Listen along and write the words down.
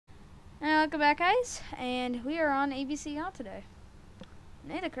Welcome back, guys, and we are on ABCL today.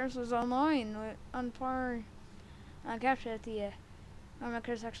 Nada cursor's online on par capture that the my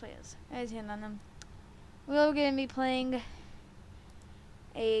cursor actually is. As on them. We're going to be playing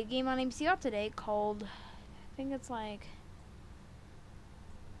a game on ABCL today called, I think it's like,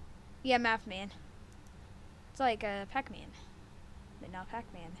 yeah, Math Man. It's like Pac-Man, but not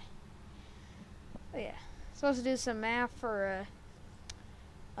Pac-Man. Oh yeah, supposed to do some math for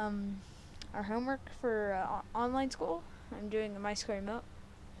our homework for online school. I'm doing a My School Remote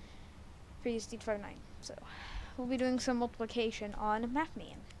for USD 259. So we'll be doing some multiplication on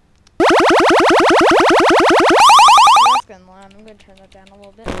MathMan. That's going loud. I'm going to turn that down a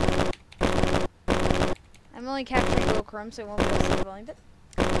little bit. I'm only capturing Google Chrome, so it won't be able to see the volume bit.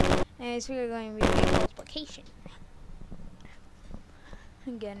 Anyways, we are going to be doing multiplication.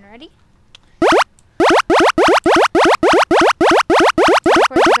 I'm getting ready.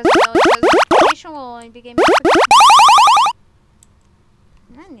 Will only be game.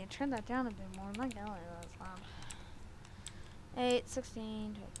 I need to turn that down a bit more. My God, that's loud. 8,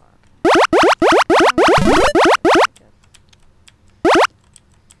 16, 24.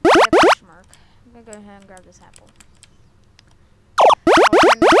 Question mark. I'm gonna go ahead and grab this apple.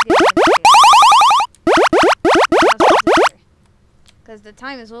 Because the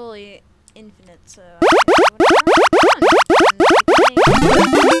time is literally infinite, so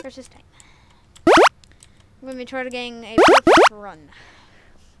versus time. I'm going to try to gain a perfect run.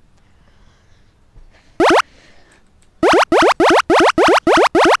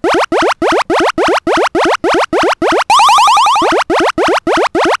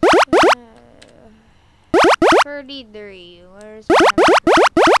 $33. Where's my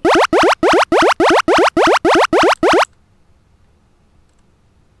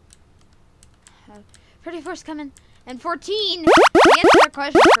number? 34's coming. And 14. The answer to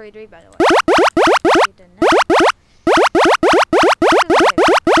question 33, by the way. You didn't know.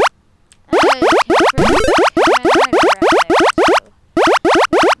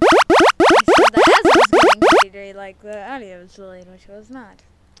 Like the audio was delayed, which was not.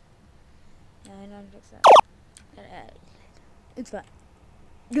 Yeah, I know how to fix that. It's fine.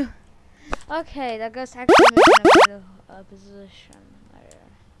 Okay, that goes actually in a position.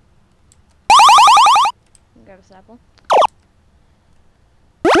 Grab this apple.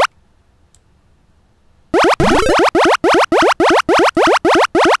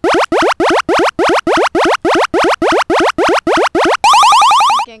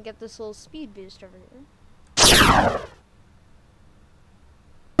 Gonna get this little speed boost over here.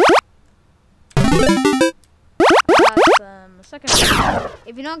 Second one.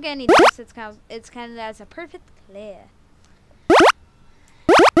 If you don't get any dice, it's kind of as a perfect clear.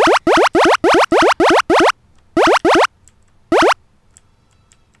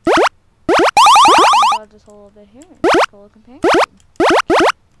 I'll just hold a little bit here and take a little comparison.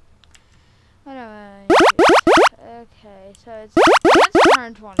 What do I use? Okay, so it's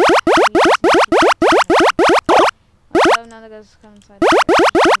 120. So now that goes come inside.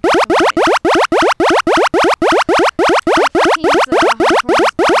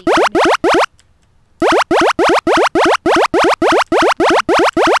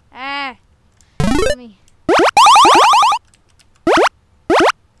 Ah, let me.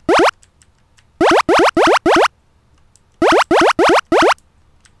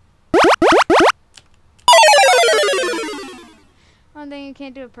 One thing you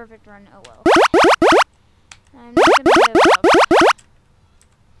can't do a perfect run. Oh well. I'm not gonna give up.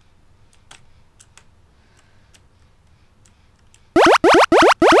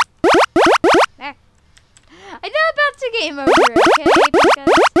 There. I know about to game over, okay?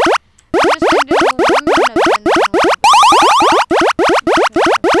 Because I'm just gonna do one minute and then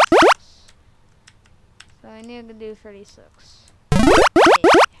so I need to do 36.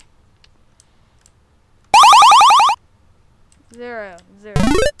 Zero.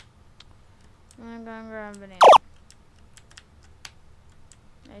 I'm gonna grab a banana.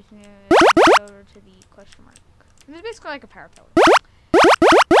 I just need to go over to the question mark. It's basically like a power pillar.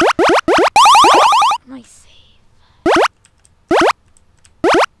 Nice save.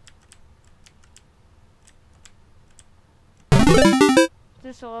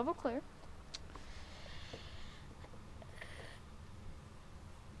 Just a level clear.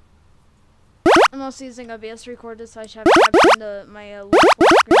 I'm also using OBS to record this, so I should have captioned my little full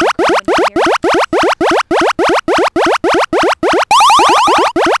screen recording here.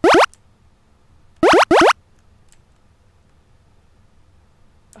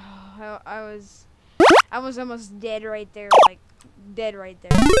 Oh, I was almost dead right there, like dead right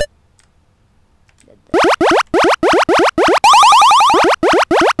there. Dead there.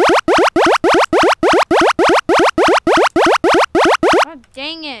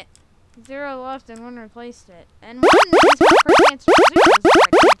 placed it. And 1 is my correct answer. 0 is the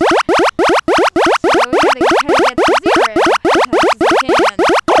correct answer. So we gotta try to get to 0 as fast as we can.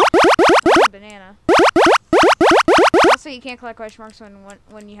 Oh, banana. Also, you can't collect question marks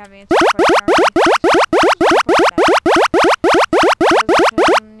when you have answered the question already.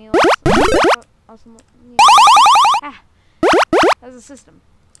 Ah, that's a system.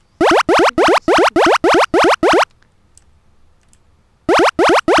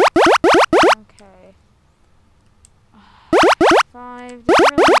 Okay. 5.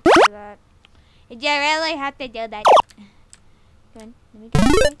 Did you really have to do that? Did you really have to do that? Good. Let me get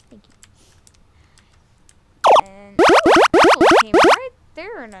it. Thank you. And came right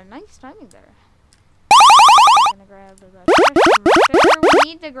there in a nice timing there. I'm gonna grab the question mark there.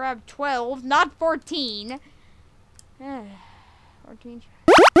 We need to grab 12, not 14. 14's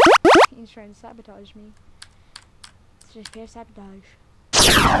trying to sabotage me. It's just pure sabotage.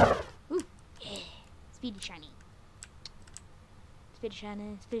 Ooh, yeah. Speedy shiny. Speedy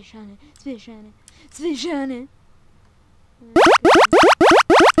shiny, speedy shiny, speedy shiny, speedy shiny.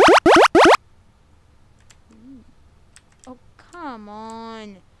 Oh, come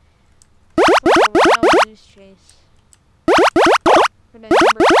on. It's like a wild goose chase. For the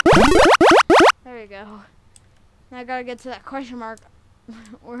number. There we go. Now I gotta get to that question mark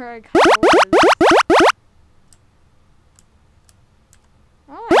where I kind of was.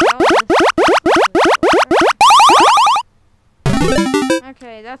 Oh my god.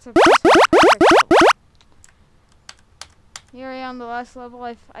 Okay, that's a perfect level. Here I am, the last level.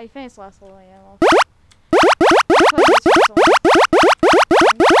 I finished last level. Yeah, well. Play this first one.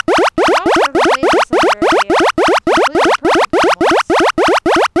 I've also played this other area. Completely perfect once.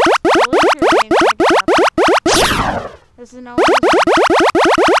 Delete your game to make it happen. This is no one.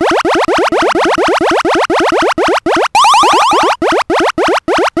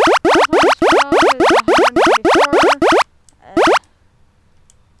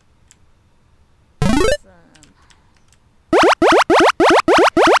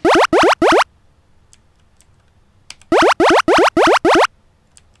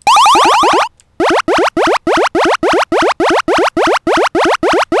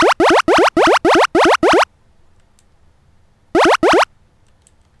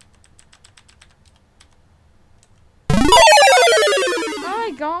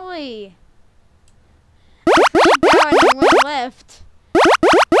 Golly. I freaked out and went left.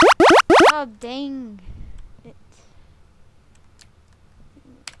 Oh, dang it.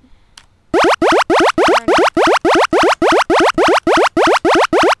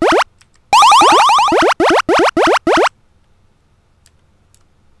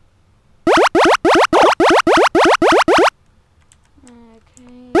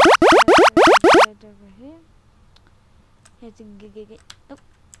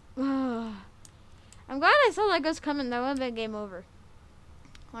 Oh. I'm glad I saw that ghost coming. That would have been game over.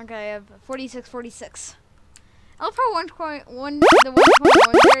 Okay, I have 46-46. I love how 1.1, the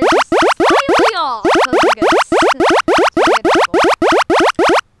 1.1 there is just slightly off of the ghost.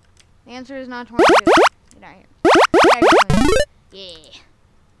 The answer is not 22. Get out of here. Yeah.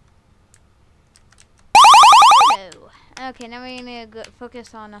 So, okay, now we need to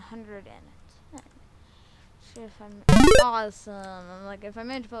focus on 100 in it. See if I'm awesome. I'm like, if I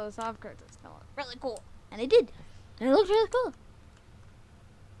manage to pull this off, it's gonna look really cool. And I did. And it looks really cool.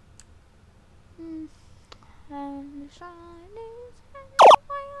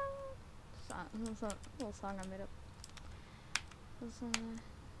 Little song I made up.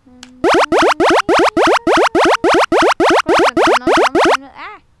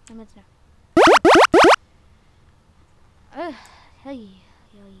 I meant to. Hey.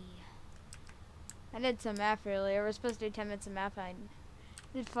 I did some math earlier. We're supposed to do 10 minutes of math. I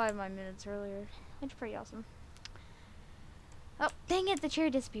did 5 minutes earlier. It's pretty awesome. Oh, dang it. The chair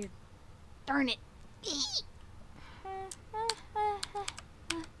disappeared. Darn it.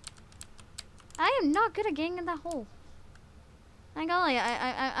 I am not good at getting in that hole. My golly,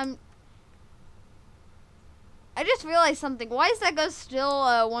 I just realized something. Why is that ghost still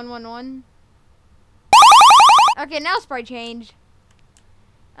 111? Okay, now sprite changed.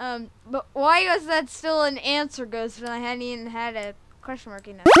 But why was that still an answer ghost when I hadn't even had a question mark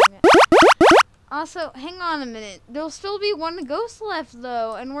in that thing yet? Also, hang on a minute. There'll still be 1 ghost left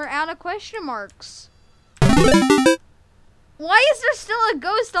though, and we're out of question marks. Why is there still a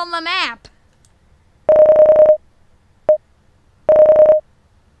ghost on the map?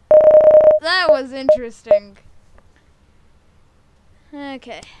 That was interesting.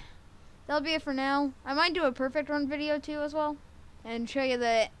 Okay. That'll be it for now. I might do a perfect run video too as well. And show you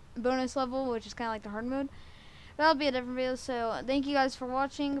the bonus level, which is kind of like the hard mode. that'll be a different video. So thank you guys for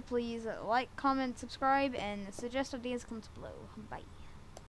watching. Please like, comment, subscribe, and suggest ideas comments below. Bye.